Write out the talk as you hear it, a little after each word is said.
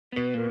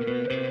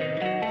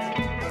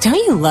Don't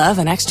you love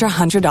an extra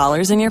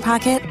 $100 in your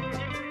pocket?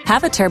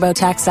 Have a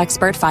TurboTax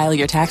expert file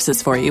your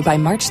taxes for you by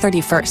March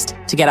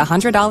 31st to get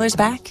 $100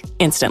 back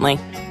instantly.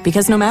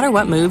 Because no matter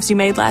what moves you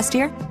made last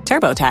year,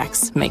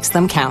 TurboTax makes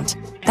them count.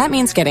 That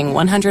means getting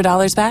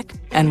 $100 back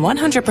and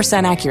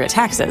 100% accurate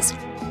taxes,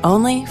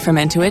 only from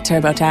Intuit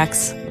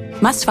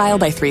TurboTax. Must file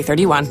by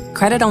 3/31.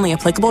 Credit only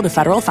applicable to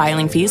federal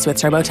filing fees with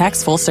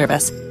TurboTax full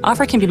service.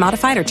 Offer can be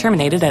modified or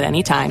terminated at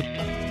any time.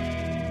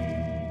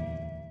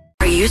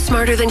 Are you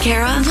smarter than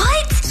Kara?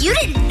 What? You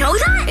didn't know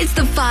that? It's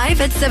the 5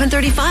 at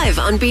 7:35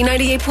 on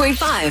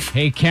B98.5.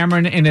 Hey,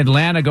 Cameron in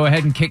Atlanta, go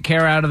ahead and kick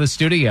Kara out of the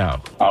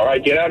studio. All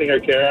right, get out of here,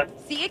 Kara.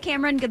 See you,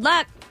 Cameron. Good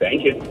luck.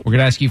 Thank you. We're going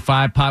to ask you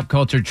 5 pop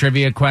culture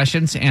trivia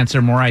questions.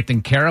 Answer more right than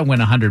Kara, win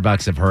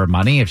 $100 of her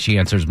money. If she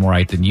answers more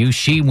right than you,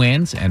 she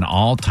wins, and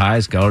all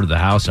ties go to the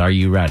house. Are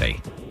you ready?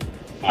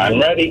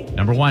 I'm ready.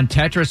 Number 1,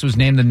 Tetris was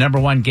named the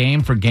 #1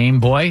 game for Game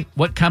Boy.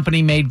 What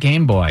company made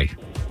Game Boy?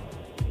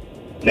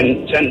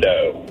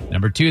 Nintendo.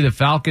 Number 2, the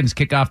Falcons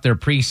kick off their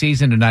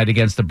preseason tonight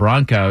against the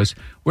Broncos.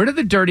 Where did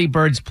the Dirty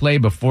Birds play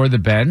before the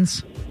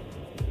Bends?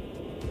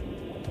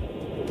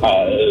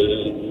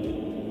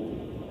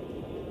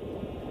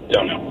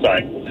 Don't know.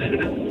 Sorry.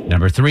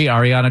 Number 3,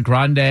 Ariana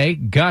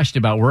Grande gushed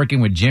about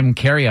working with Jim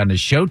Carrey on his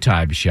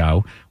Showtime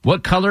show.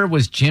 What color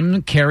was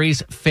Jim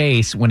Carrey's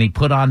face when he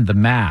put on the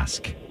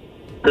mask?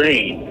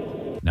 Green.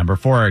 Number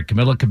 4,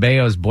 Camila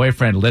Cabello's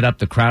boyfriend lit up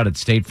the crowd at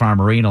State Farm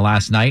Arena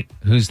last night.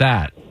 Who's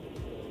that?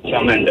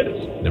 Shawn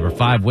Mendes. Number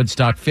 5,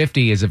 Woodstock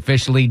 50 is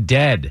officially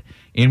dead.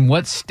 In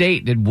what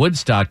state did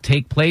Woodstock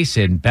take place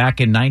in back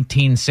in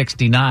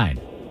 1969?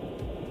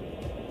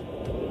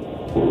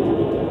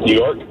 New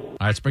York.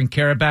 All right, let's bring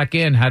Kara back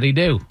in. How'd he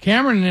do?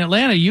 Cameron in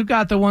Atlanta, you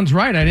got the ones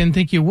right. I didn't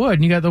think you would,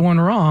 and you got the one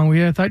wrong.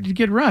 We thought you'd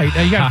get right.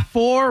 You got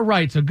 4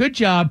 right, so good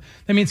job.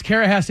 That means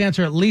Kara has to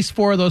answer at least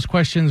 4 of those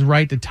questions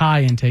right to tie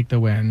and take the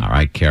win. All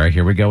right, Kara,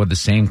 here we go with the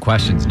same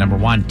questions. Number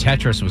 1,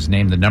 Tetris was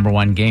named the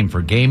 #1 game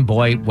for Game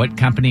Boy. What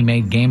company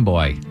made Game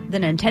Boy? The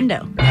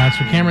Nintendo. That's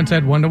what Cameron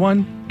said,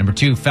 1-1. Number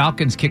 2,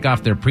 Falcons kick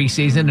off their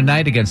preseason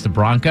tonight against the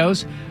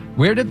Broncos.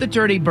 Where did the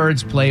Dirty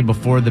Birds play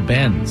before the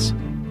Bends?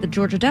 The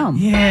Georgia Dome.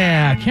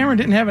 Yeah, Cameron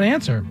didn't have an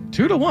answer.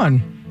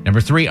 2-1. Number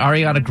 3,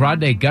 Ariana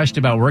Grande gushed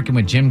about working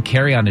with Jim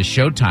Carrey on his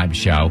Showtime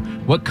show.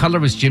 What color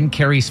was Jim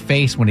Carrey's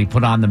face when he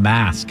put on the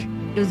mask?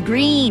 It was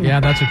green. Yeah,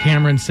 that's what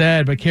Cameron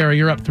said. But, Kara,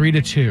 you're up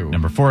 3-2.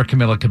 Number 4,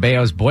 Camila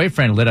Cabello's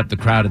boyfriend lit up the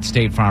crowd at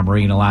State Farm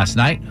Arena last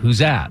night. Who's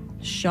that?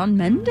 Shawn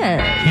Mendes.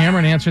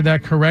 Cameron answered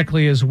that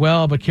correctly as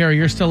well. But, Kara,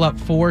 you're still up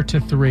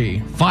 4-3.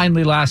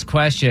 Finally, last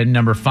question.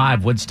 Number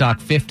 5,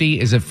 Woodstock 50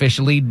 is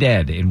officially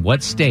dead. In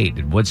what state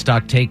did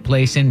Woodstock take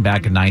place in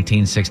back in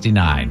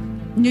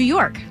 1969? New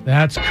York.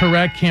 That's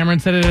correct. Cameron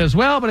said it as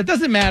well, but it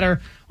doesn't matter.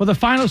 With a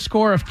final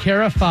score of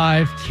Kara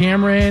 5,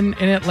 Cameron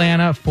in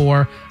Atlanta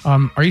 4.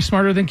 Are you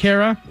smarter than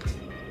Kara?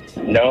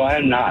 No, I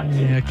am not.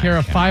 Yeah,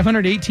 Kara,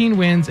 518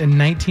 wins and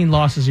 19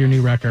 losses, your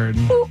new record.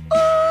 Ooh,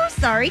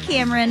 sorry,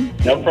 Cameron.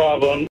 No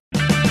problem.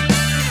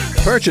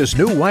 Purchase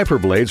new wiper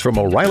blades from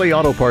O'Reilly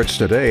Auto Parts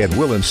today and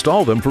we'll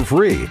install them for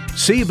free.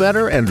 See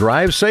better and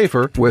drive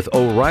safer with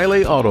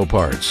O'Reilly Auto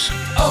Parts.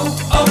 Oh,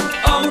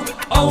 oh,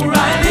 oh,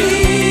 O'Reilly